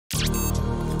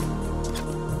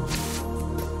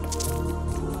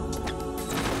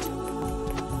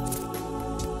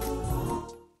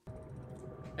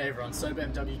everyone, so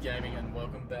BMW Gaming and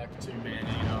welcome back to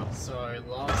Maneater. So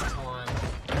last time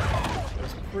it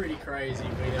was pretty crazy.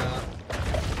 We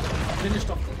finished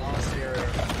off the last area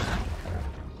of the map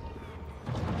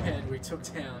and we took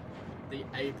down the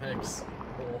Apex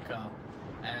Orca,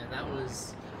 and that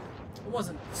was, it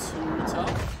wasn't too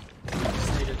tough. I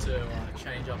just needed to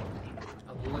change up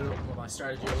a little my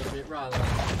strategy a little bit rather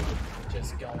than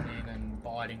just going in and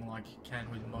biting like you can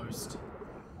with most.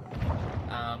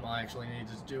 I actually needed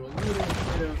to do a little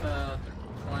bit of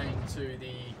playing to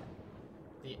the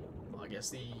I guess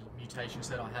the mutation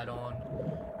set I had on.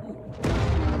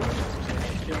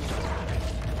 Killed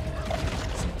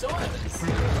some diamonds.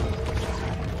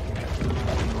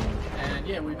 And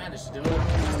yeah, we managed to do it. We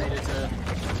just needed to,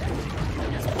 I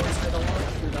guess, poison it a lot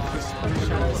with our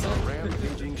shadow set.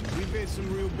 We've had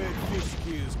some real bad fish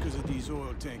kills because of these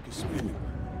oil tankers spinning.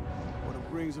 But it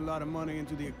brings a lot of money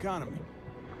into the economy.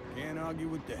 Can't argue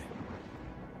with that.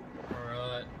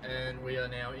 Alright, and we are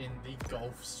now in the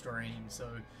Gulf Stream, so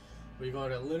we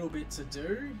got a little bit to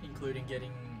do, including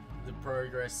getting the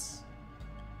progress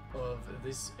of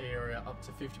this area up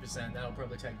to 50%. That'll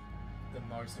probably take the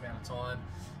most amount of time,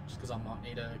 just because I might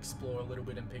need to explore a little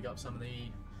bit and pick up some of the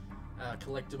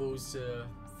collectibles to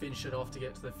finish it off to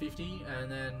get to the 50, and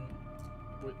then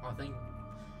I think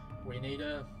we need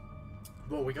to,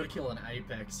 well, we got to kill an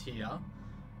Apex here,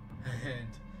 and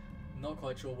not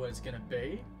quite sure what it's going to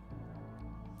be,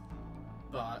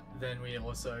 but then we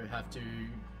also have to,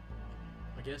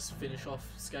 I guess, finish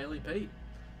off Scaly Pete.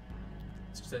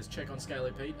 It says check on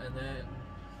Scaly Pete and then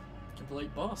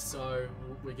complete boss, so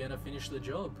we're going to finish the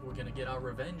job. We're going to get our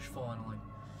revenge finally.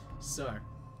 So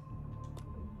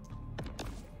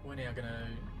we're now going to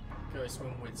go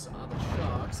swim with some other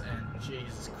sharks, and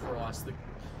Jesus Christ,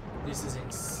 this is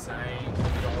insane.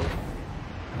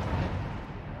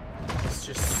 It's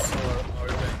just so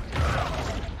open.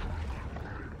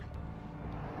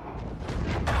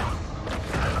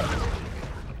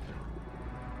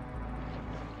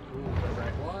 Ooh, got a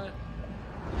red light.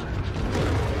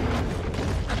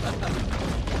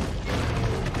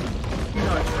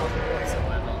 No trouble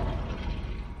whatsoever.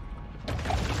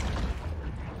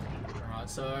 Alright,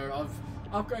 so I've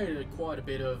upgraded quite a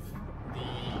bit of the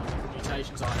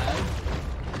mutations I have.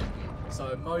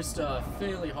 So most are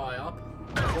fairly high up.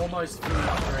 I've almost fully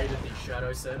upgraded the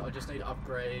shadow set. I just need to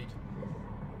upgrade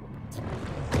the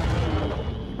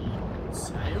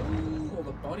tail or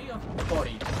the body? The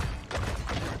body.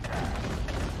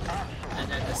 And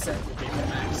then the set will be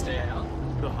maxed out.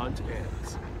 The hunt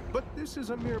ends. But this is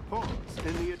a mere pause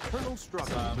in the eternal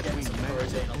struggle between some man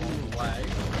protein along the way.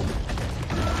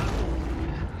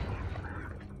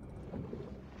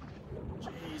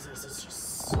 Jesus, it's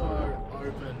just so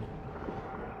open.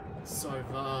 It's so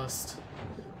vast.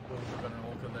 Oh, we've got an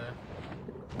orca there.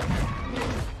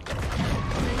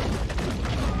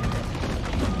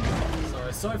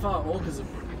 So far orcas are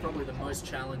probably the most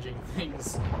challenging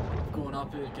things I've gone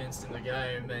up against in the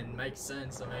game, and makes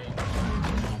sense. I mean,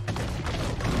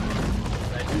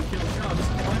 they do kill sharks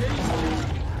quite easily.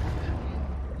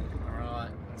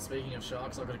 Alright, speaking of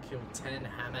sharks, I've got to kill 10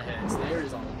 hammerheads. There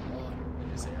is a lot in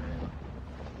this area.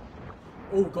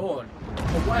 Oh god,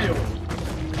 a whale!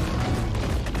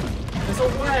 There's a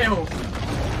whale!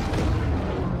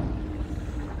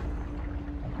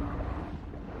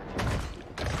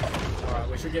 Alright,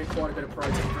 we should get quite a bit of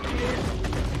protein from here.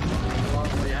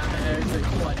 Lovely hammerheads, they're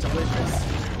quite delicious.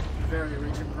 Very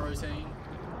rich in protein.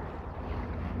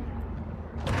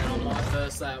 And I might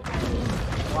burst that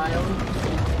whale.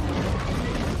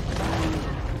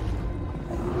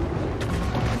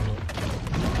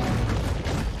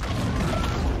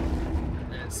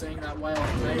 Seeing that whale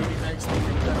maybe makes me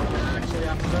think that I'm going to actually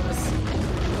have to burst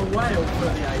a whale for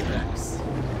the Apex.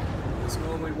 It's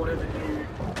normally whatever new...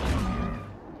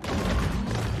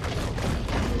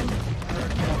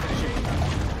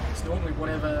 It's normally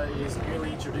whatever is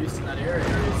newly introduced in that area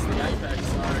is the Apex,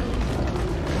 so...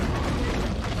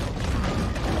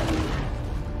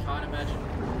 Can't imagine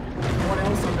what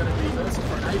else I'm going to be bursting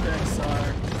for an Apex, so...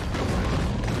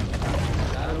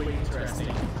 That'll be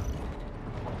interesting.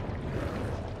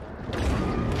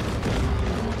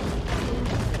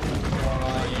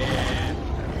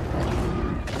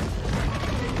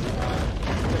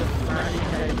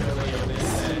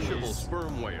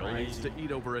 Sperm whale needs to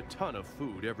eat over a ton of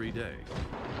food every day.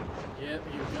 Yep,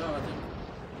 here we go. I think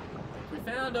we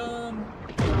found them.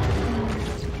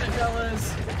 Hey,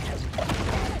 fellas.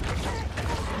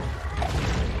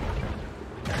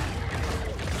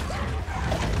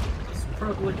 It's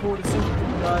probably poor decision for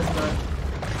you guys, but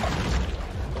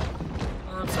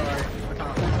I'm sorry. I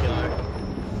can't let you go.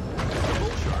 The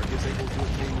bull shark is is able to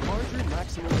attain larger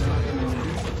maximum size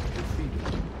easily defeated.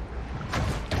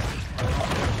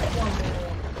 One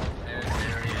more. And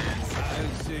there he is. I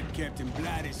said Captain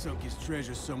Blighty sunk his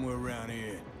treasure somewhere around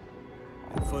here.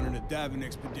 Been funding a diving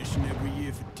expedition every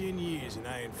year for 10 years, and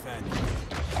I ain't found it.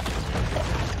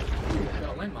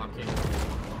 Got a landmark here.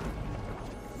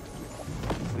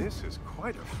 This is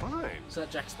quite a find. Is that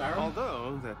Jack Sparrow?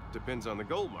 Although, that depends on the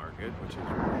gold market, which has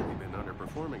really been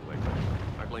underperforming lately.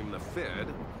 I blame the Fed,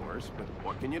 of course, but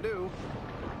what can you do?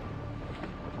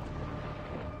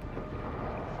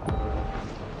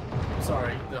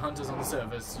 Sorry, the hunter's on the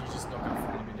surface. You're just not going to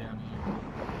follow me down here.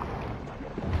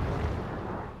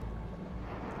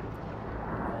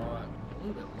 Right, a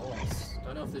little bit lost.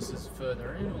 Don't know if this is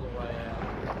further in or the way out.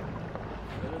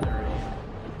 Further in.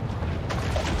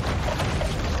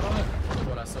 Right,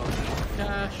 what I saw was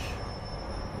cash.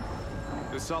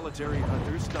 The solitary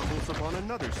hunter stumbles upon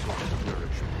another source of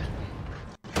nourishment.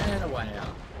 And a way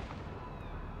out.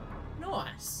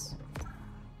 Nice.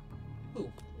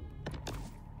 Ooh.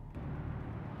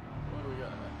 What do we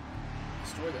got?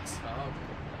 Destroy that Sarg.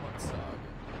 What Sarg?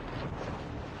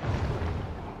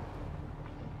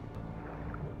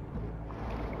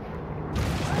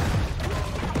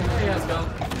 Hey, how's it going?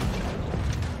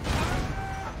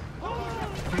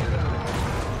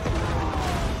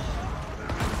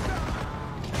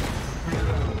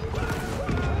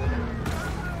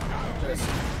 Just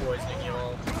poisoning you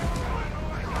all.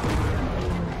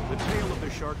 The tail of the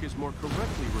shark is more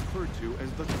correctly referred to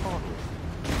as the caudal.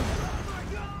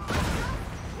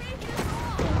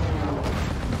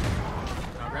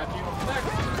 I'll grab you off the back.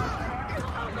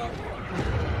 Oh, no.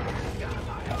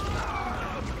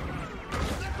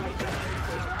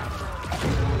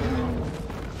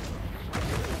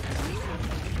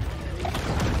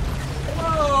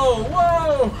 Whoa!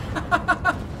 Whoa!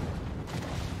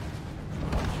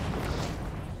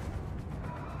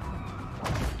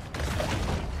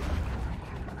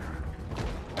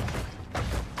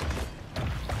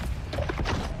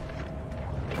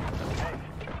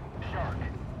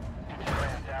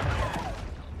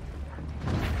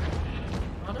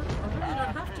 I really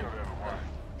don't have to.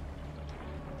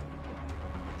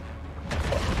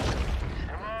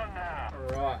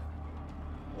 Alright.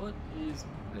 What is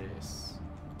this?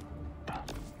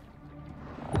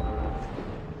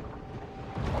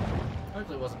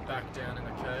 Hopefully it wasn't back down in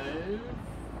the cave.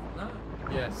 No?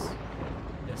 Yes.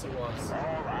 Yes it was.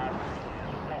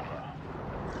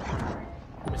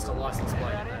 Missed a license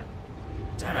plate in there.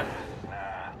 Damn it!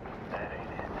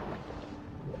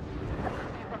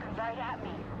 Looking right at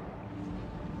me.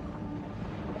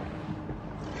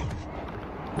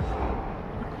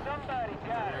 Somebody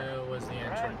got her. Where was the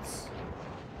entrance?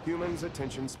 Humans'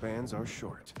 attention spans are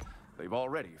short. They've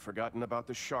already forgotten about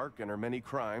the shark and her many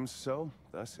crimes, so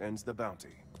thus ends the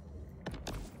bounty.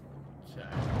 Okay.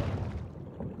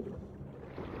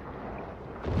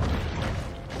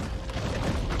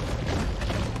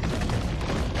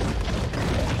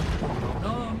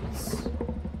 Noms.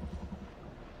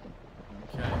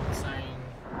 Okay, saying.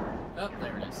 Oh,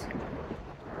 there it is.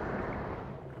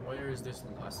 Where is this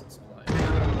license plate?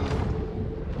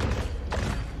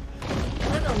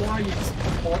 I don't know why you just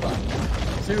bother.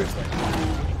 Seriously,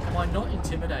 am I not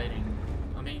intimidating?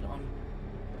 I mean, I'm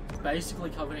basically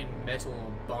covered in metal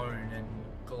or bone and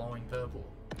glowing purple.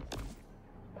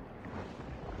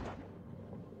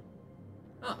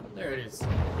 Ah, there it is.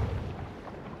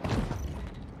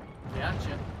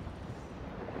 Gotcha.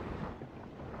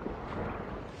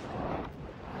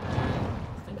 I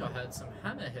think I had some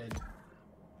hammerhead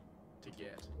to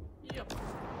get. Yep.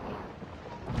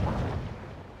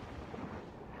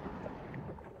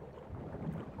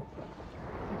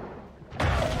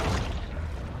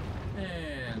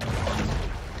 And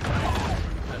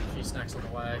had a few snacks on the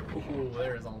way. Ooh,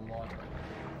 there is a lot.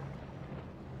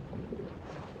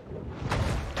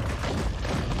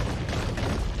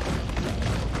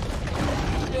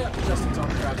 Yeah, just in time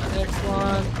to grab the next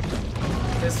one.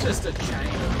 It's just a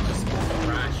chain of just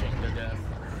crashing to death.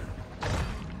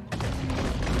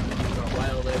 Got a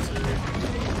whale there too.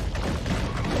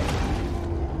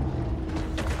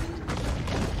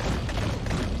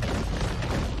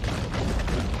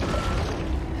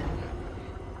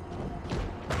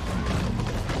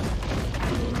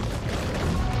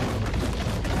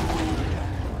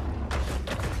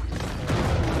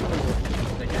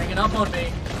 They're ganging up on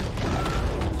me.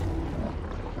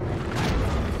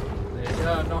 There you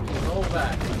go, knocking it all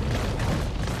back.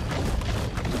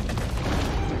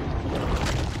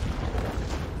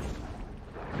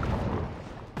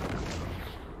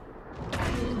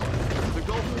 The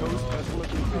Gulf Coast has one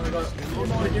of the Oh, we got biggest and one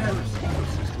most more again. diverse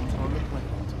ecosystems on the planet.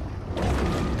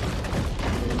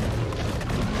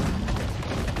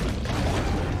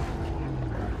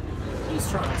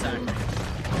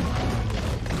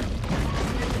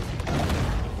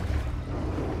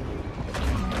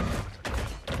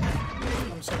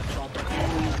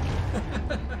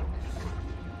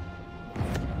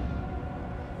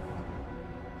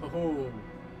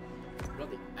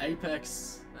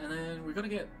 Apex, and then we're gonna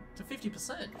get to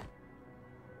 50%.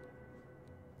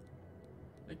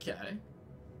 Okay.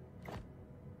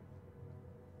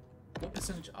 What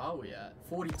percentage are we at?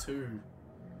 42.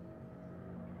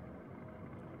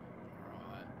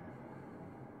 Alright.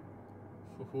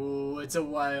 Ooh, it's a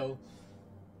whale.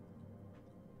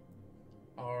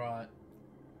 Alright.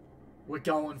 We're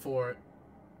going for it.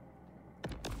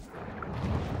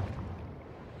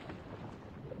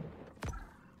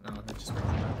 No, that just brings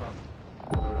it back up.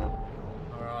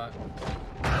 Alright.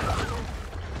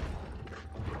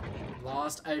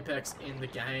 Last Apex in the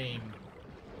game.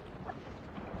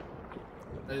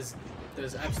 There's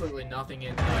absolutely nothing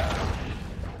in the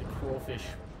crawfish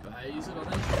bay, is it, I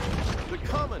think? The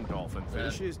common dolphin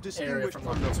fish is distinguished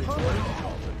from the common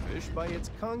dolphin fish by its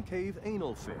concave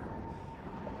anal fin.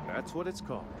 That's what it's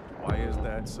called. Why is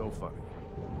that so funny?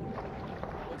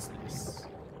 What's this?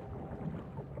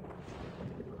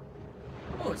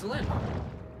 Oh, it's a landmark.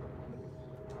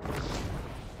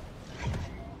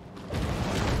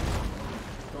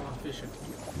 Go on fishing.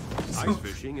 Ice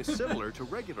fishing is similar to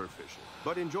regular fishing,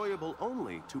 but enjoyable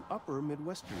only to upper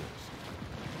Midwesterners.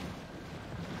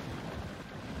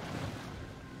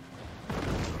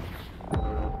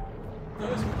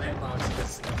 Those landmarks are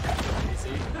just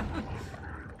crazy.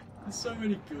 There's so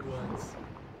many good ones.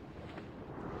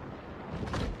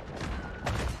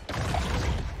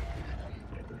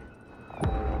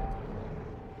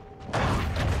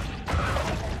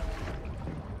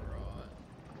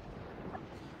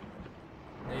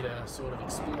 Need to sort of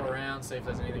explore around, see if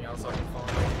there's anything else I can find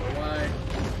along the way.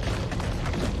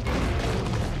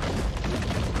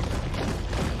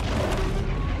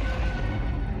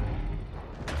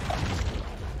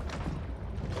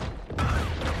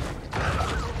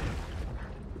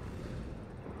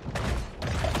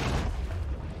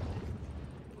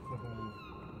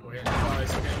 We're getting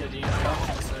close, we're gonna get the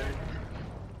introduction soon.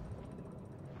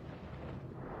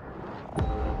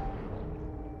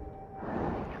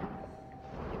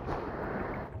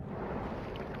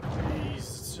 Jeez,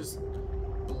 it's just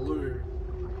blue.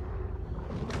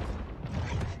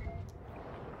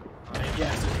 I mean,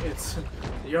 yes, it's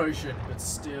the ocean, but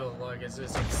still, like, it's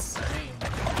just insane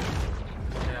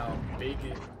how big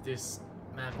this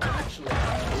map actually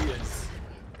is.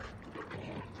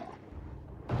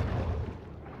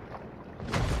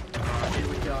 Here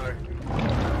we go.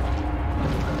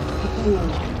 Ooh,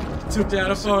 took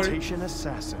down a boat. Cetacean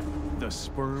assassin, the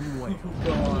sperm whale.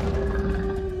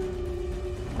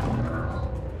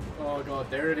 Oh god,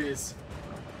 there it is.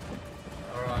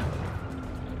 Alright.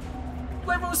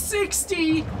 Level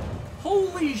 60!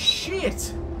 Holy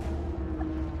shit!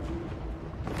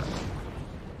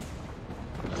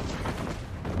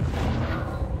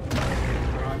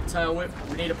 Alright, tail whip.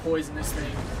 We need to poison this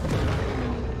thing.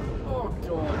 Oh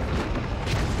god.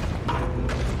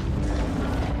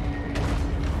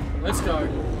 Let's go.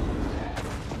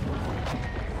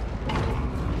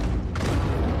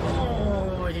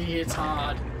 Oh, he hits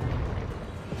hard.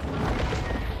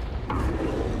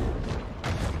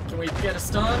 Can we get a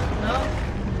stun? No?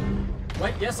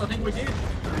 Wait, yes, I think we did.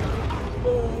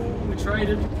 Oh, we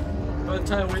traded. Both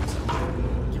tail whips.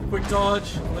 Give a quick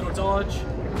dodge, a little dodge,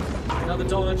 another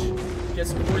dodge. Get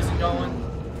some poison going.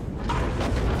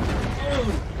 Oh.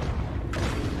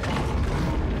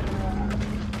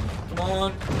 Come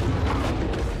on.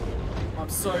 I'm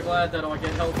so glad that I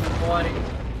get help from fighting.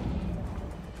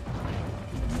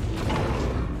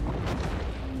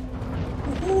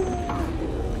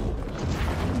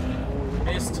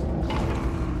 Missed.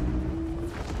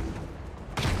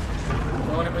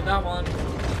 Got him with that one.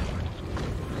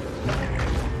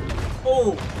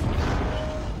 Oh!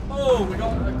 Oh, we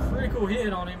got a critical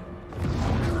hit on him.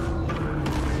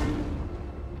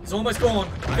 He's almost gone.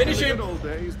 Finish him! In the good old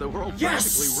days, the world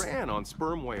practically ran on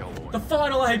sperm whale oil. The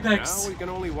final Apex! Now we can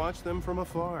only watch them from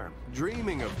afar,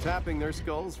 dreaming of tapping their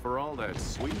skulls for all that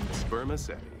sweet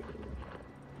spermaceti.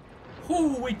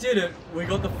 Ooh, we did it! We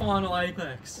got the final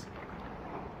Apex.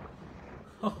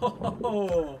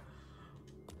 Oh,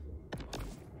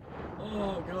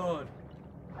 oh god.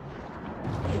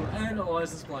 Ooh, and a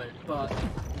license plate, but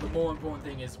the more important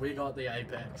thing is we got the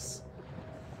Apex.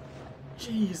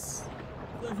 Jeez,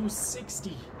 level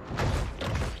 60.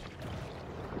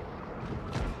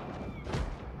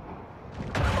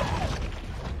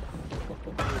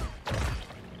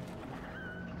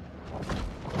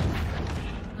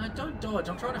 No, don't dodge.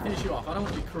 I'm trying to finish you off. I don't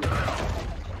want to be cruel.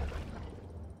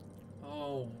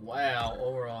 Oh, wow.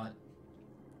 Alright.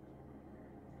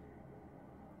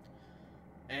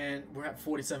 And we're at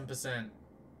 47%.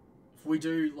 If we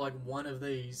do, like, one of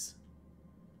these,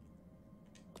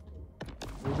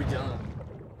 we'll be done.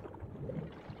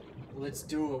 Let's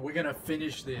do it. We're gonna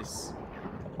finish this.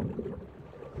 We've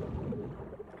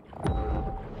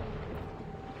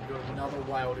got another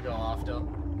whale to go after.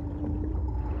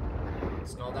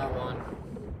 It's not that one.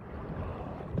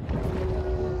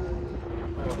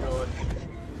 Oh god.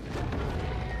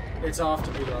 It's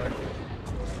after me though.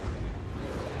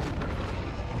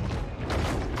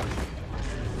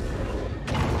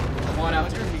 I might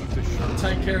have to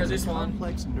take care of this one.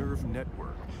 Complex nerve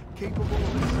network capable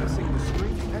of assessing the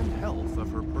strength and health of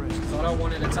her prey. So I don't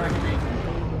want it attacking me.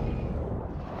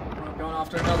 I'm going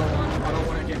after another one. I don't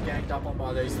want to get ganged up on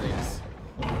by these things.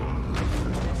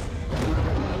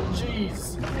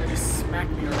 Jeez, they just smack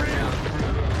me around.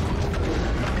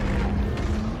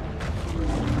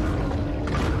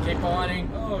 Keep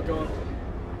fighting. Oh god.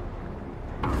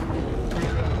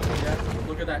 Yeah,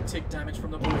 look at that tick damage from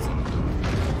the poison.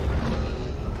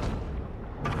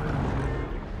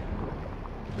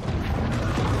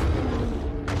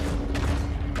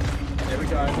 There we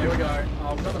go, there we go.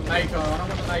 Oh, we've got the Mako. I don't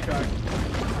want the Mako.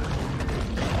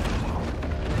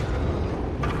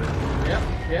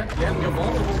 Yep, you're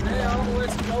vulnerable now.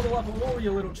 Let's gobble up all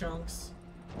your little chunks.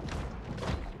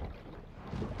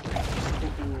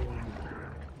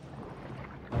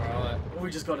 Alright, well, we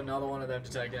just got another one of them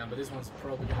to take down, but this one's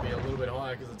probably going to be a little bit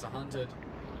higher because it's a hunted.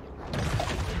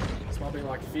 This might be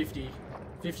like 50,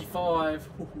 55.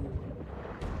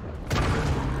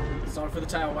 It's time for the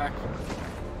tail whack.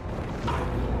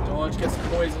 Dodge, get some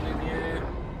poison in the air.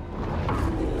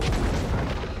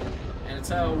 And a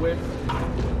tail whip.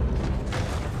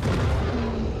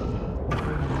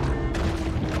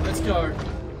 Let's go.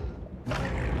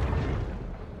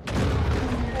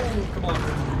 Oh, come on.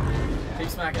 Keep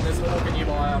smacking. There's an orca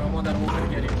nearby. I don't want that orca to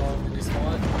get involved in this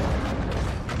fight.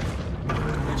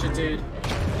 Which it did.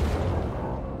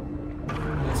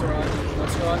 That's alright.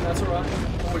 That's right. That's alright.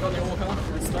 Oh, we got the orca.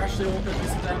 Let's thrash the orca, do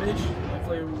some damage.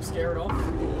 Hopefully we'll scare it off.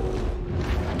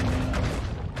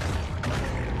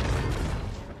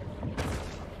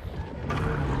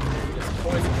 Get some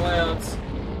poison clouds.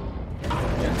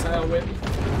 Get a tail whip.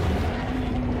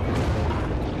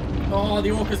 Oh,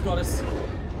 the orca's got us.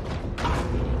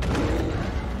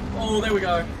 Oh, there we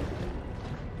go.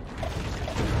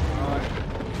 Alright.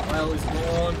 Whale is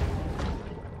gone.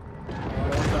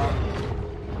 Alright, orca.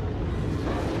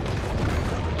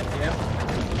 Yep.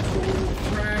 Ooh,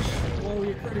 crash. Oh,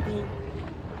 you're critical.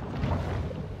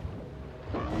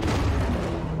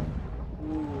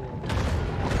 Ooh.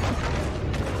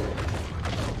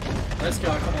 Let's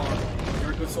go, come on.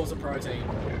 You're a good source of protein.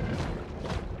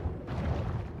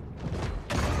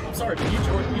 I'm sorry, but you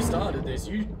started this.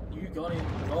 You got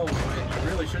involved and you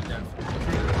really shouldn't have.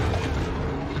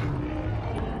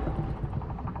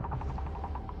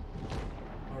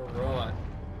 Alright.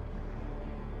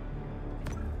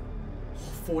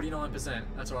 49%.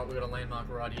 That's alright, we got a landmark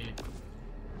right here.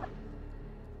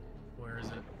 Where is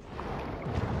it?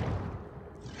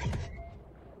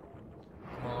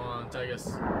 Come on, take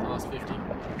us past 50.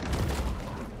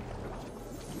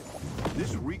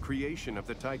 This recreation of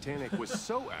the Titanic was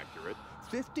so accurate,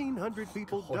 1,500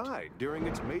 people died during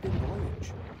its maiden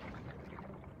voyage.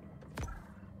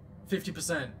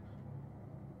 50%.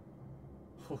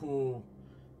 Oh,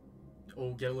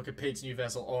 get a look at Pete's new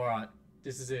vessel. Alright,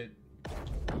 this is it.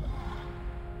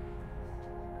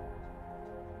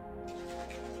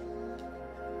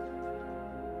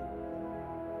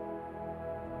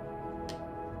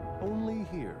 Only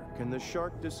here can the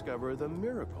shark discover the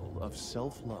miracle of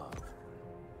self-love.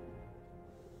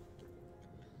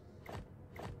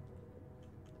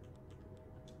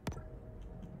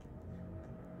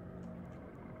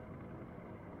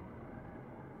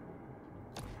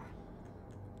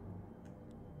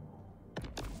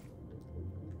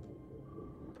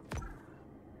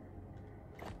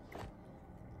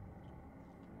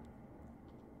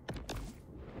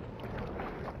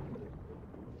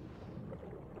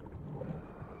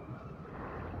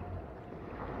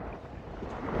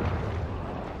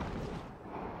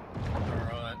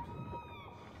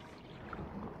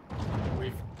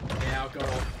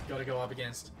 Got to go up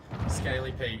against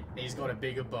Scaly Pete. He's got a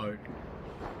bigger boat.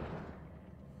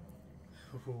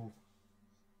 Ooh.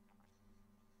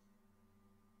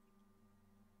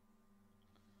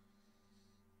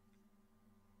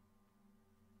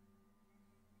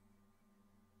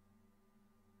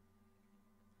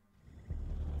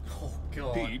 Oh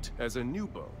god. Pete has a new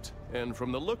boat, and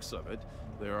from the looks of it,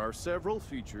 there are several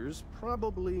features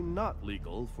probably not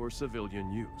legal for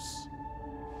civilian use.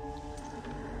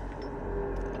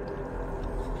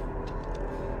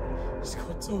 He's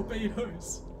got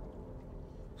torpedoes.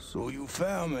 So you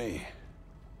found me.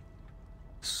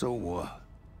 So what?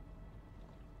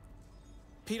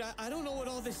 Pete, I don't know what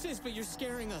all this is, but you're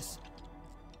scaring us.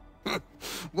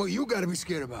 What you gotta be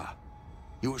scared about?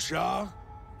 You a shark?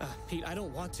 Pete, I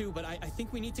don't want to, but I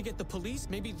think we need to get the police,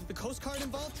 maybe the Coast Guard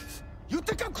involved? You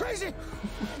think I'm crazy?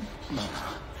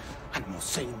 I'm the most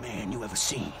sane man you ever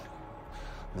seen.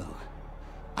 Look,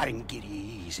 I didn't get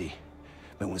here easy.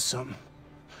 But when some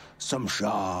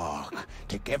shark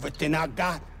take everything I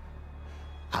got,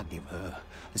 I'll give her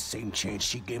the same chance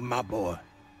she gave my boy.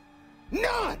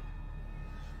 None!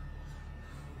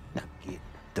 Now get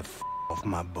the f off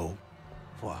my boat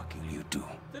before I kill you too.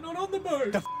 They're not on the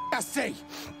boat! The f I say!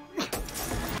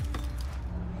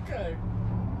 Okay.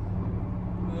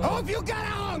 Hope you got a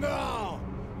hunger on!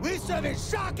 We serving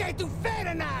shark etouffee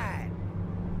tonight!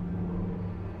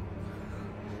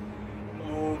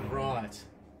 Alright.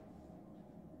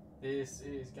 This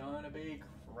is going to be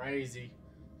crazy.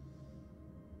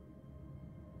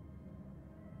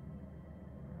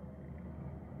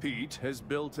 Pete has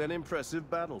built an impressive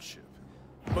battleship.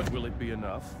 But will it be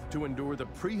enough to endure the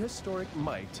prehistoric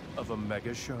might of a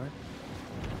mega shark?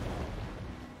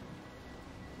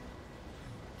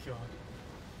 God.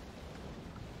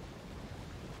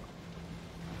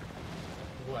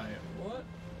 Wait, what?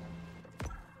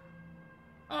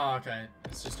 Oh, okay.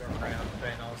 It's just around the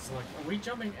bend. I was like, are we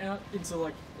jumping out into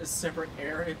like a separate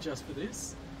area just for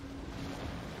this?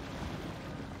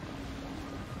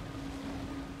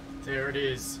 There it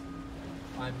is.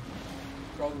 I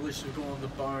probably should have gone on the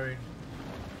bone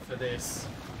for this,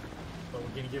 but we're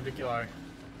gonna give it a go.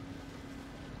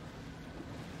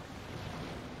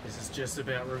 This is just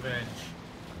about revenge.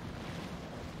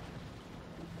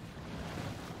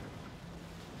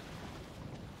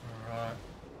 Alright.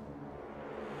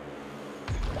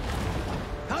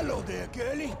 Hello there,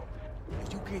 girlie.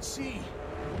 As you can see,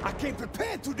 I came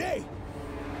prepared today.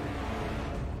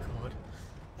 God.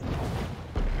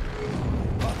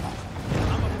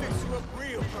 I'ma fix you up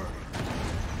real dirty.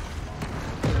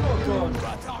 Oh God.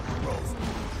 I talk to Rose.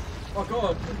 Oh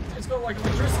God. It's got like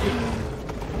electricity.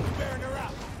 Bearing her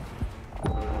out.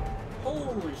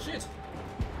 Holy shit.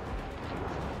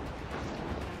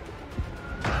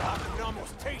 I can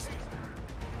almost taste it.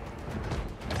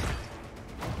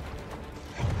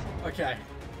 Okay.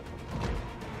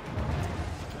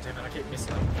 God damn it, I keep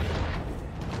missing.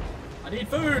 I need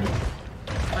food!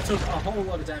 I took a whole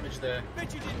lot of damage there.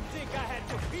 Bet you didn't think I had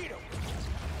torpedoes.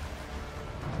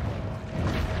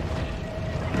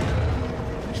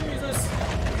 Jesus!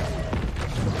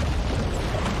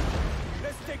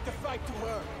 Let's take the fight to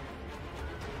her.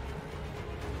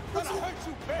 Gonna hurt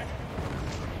you bad.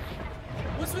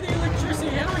 What's with the electricity?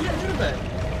 How do I get rid of it?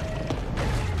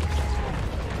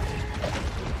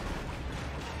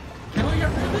 Can I get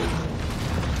rid of it?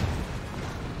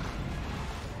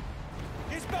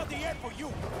 It's about the end for you.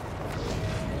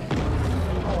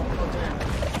 Oh, God damn.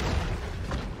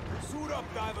 Suit up,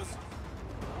 divers.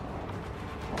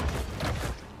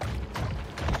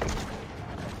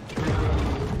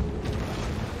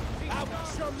 I will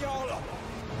chum y'all up.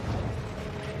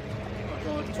 Oh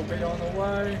God, torpedo on the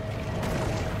way.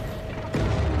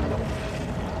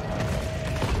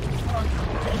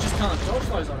 Oh, you just can't dodge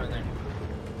those, I don't think.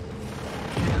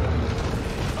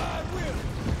 I will.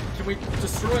 Can we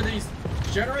destroy these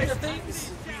generator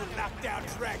things? You knocked out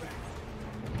dragon.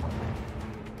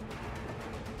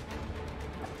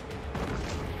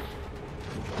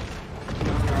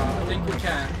 I think we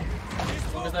can.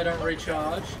 As long as they don't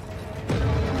recharge.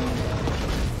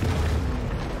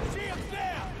 Shields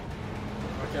down.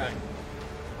 Okay.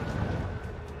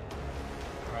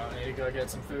 Alright, I need to go get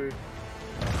some food.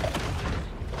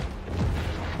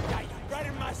 Got you right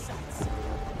in my sights.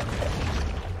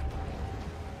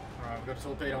 Alright, we've got a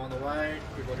torpedo on the way.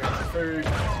 Quick look at some food. Oh,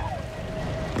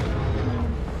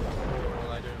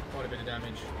 they do quite a bit of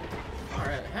damage.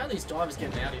 Alright, how are these divers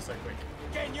getting out here so quick?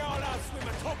 Can y'all out swim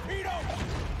a torpedo?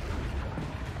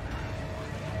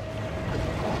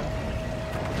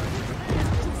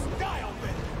 Style with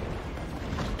it.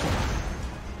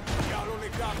 Y'all only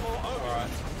got more of it.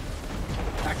 Alright.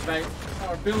 Activate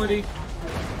our ability.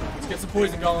 Let's get some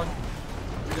poison going.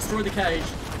 We destroy the cage.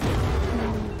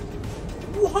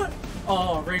 What?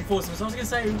 Oh, reinforcements. I was gonna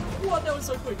say, what? That was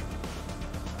so quick.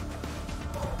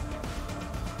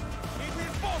 Need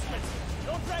reinforcements.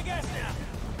 Don't drag us now.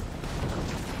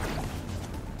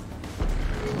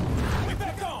 We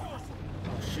back on.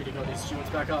 Oh shit, he got these shields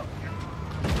back up.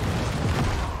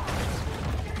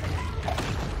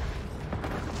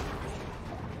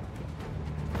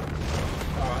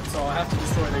 Alright, so I have to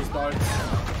destroy these boats.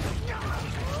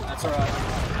 That's alright.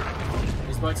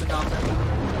 These boats are nothing.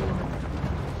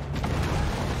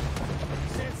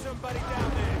 Send somebody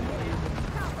down there.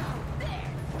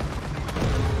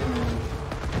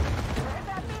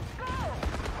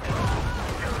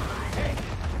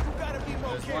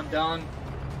 done.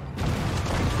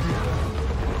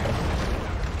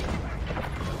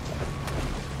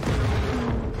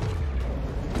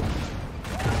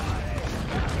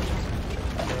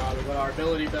 Alright, we've got our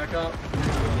ability back up.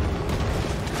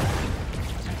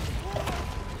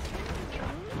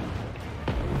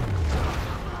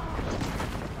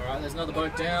 Alright, there's another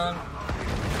boat down.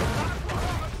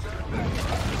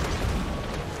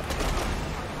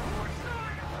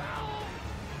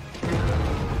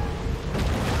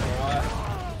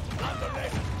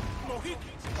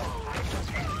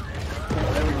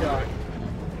 There we go.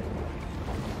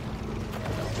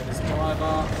 Get this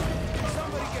driver.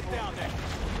 Somebody get down there.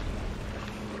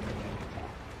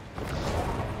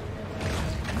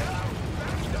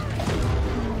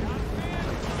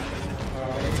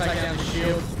 Alright, take down the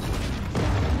shield.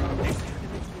 This is gonna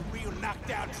make you a real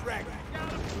knockdown dragon.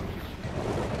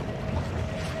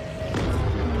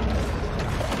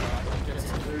 Get us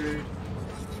some food.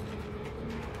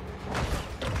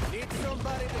 Need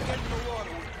somebody to get in the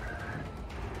water with.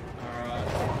 Alright.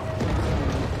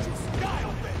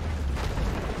 Style bit.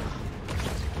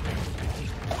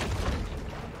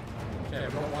 Okay,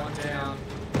 we've got one down.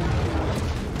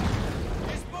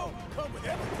 This boat come with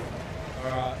him.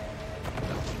 Alright.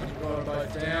 We've got a boat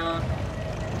down.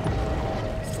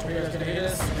 Torpedo's gonna hit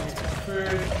us. We need some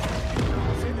food.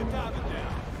 Send the diving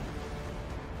down.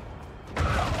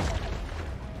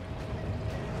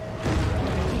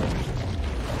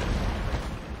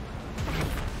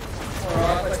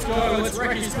 Alright, let's go. Let's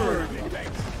wreck his crew.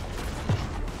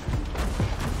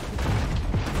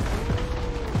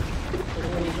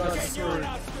 You guys are Can you screwed.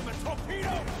 not swim a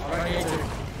torpedo? I don't need to.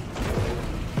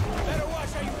 Better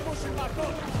watch how you pushing my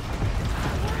boat.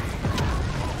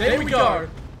 There we go.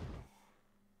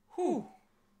 Whew.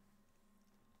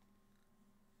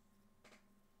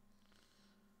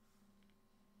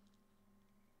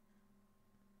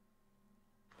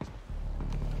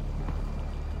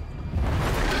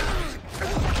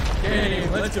 Get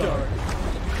in, let's go.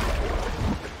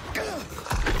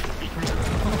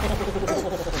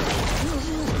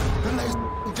 The next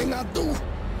thing I do.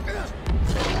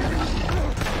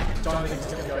 Don't think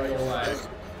it's gonna go your way.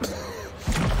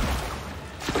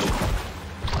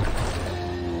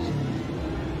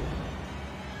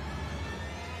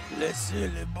 Laissez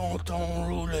les bons temps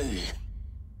rouler.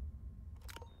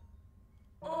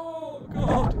 Oh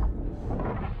god.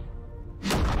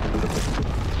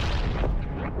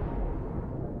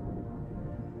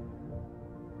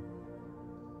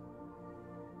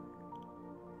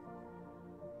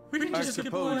 We didn't I just get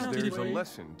suppose blown out, there's did a we?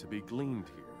 lesson to be gleaned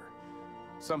here.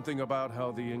 Something about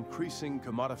how the increasing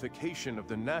commodification of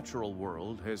the natural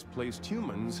world has placed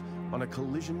humans on a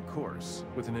collision course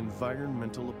with an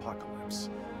environmental apocalypse.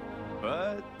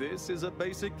 But this is a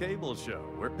basic cable show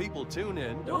where people tune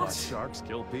in to What? watch sharks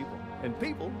kill people, and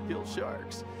people kill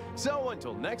sharks. So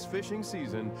until next fishing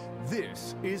season,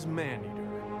 this is Maneater.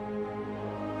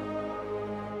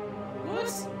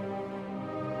 What?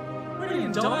 We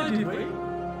didn't die, did we?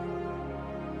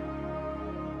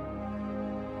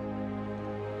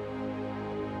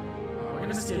 Oh, we're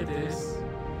gonna skip this.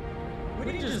 We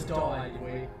didn't just die, did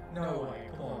we? No way,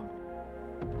 come on.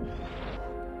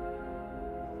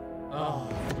 Oh,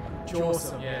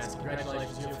 Jawsome, yes,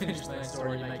 congratulations, you finished the main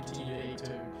story, you may continue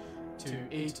to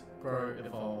eat, grow,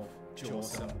 evolve.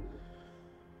 Jawsome.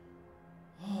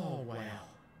 Oh, wow.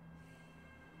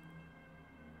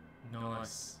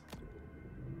 Nice.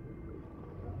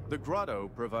 The grotto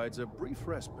provides a brief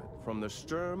respite from the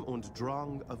Sturm und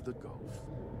Drang of the Gulf.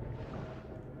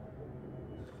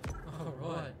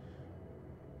 Alright.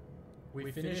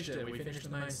 We finished it. We finished the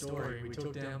main story. We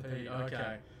took down Pete.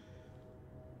 Okay.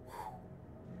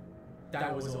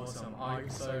 That was awesome. I'm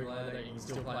so glad that you can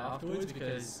still play afterwards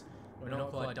because we're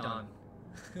not quite done.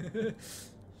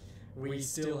 We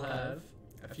still have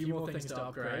a few more things to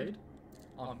upgrade.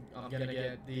 I'm going to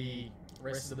get the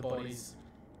rest of the bodies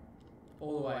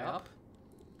all the way up.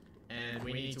 And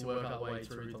we need to work our way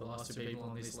through the last two people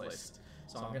on this list.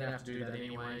 So I'm going to have to do that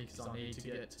anyway because I need to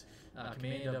get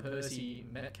Commander Percy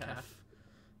Metcalf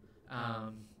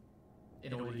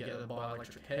in order to get the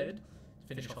bioelectric head,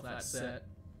 finish off that set,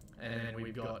 and then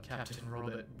we've got Captain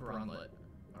Robert Brunlet.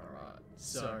 Alright,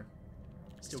 so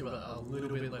still got a little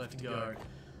bit left to go,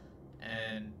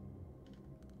 and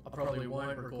I probably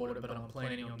won't record it, but I'm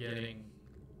planning on getting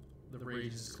the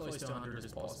regions as close to 100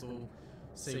 as possible,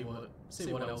 see what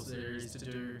else there is to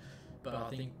do, but I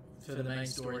think for the main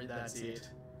story that's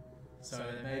it. So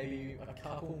there may be a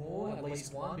couple more, at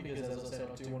least one, because as I said,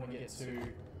 I do want to get to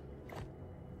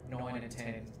 9 and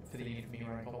 10 for the infamy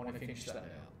rank. I want to finish that out.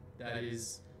 That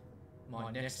is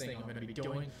my next thing I'm going to be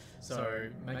doing. So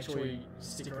make sure you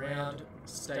stick around,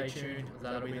 stay tuned.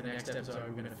 That'll be the next episode.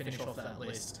 We're going to finish off that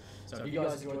list. So if you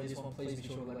guys enjoyed this one, please be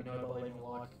sure to let me know by leaving a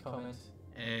like, comment,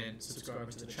 and subscribe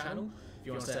to the channel. If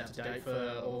you want to stay up to date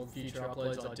for all future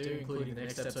uploads I do, including the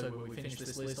next episode where we finish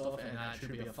this list off, and that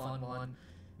should be a fun one.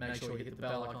 Make sure you hit the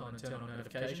bell icon and turn on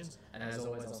notifications. And as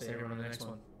always, I'll see everyone on the next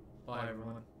one. Bye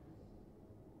everyone.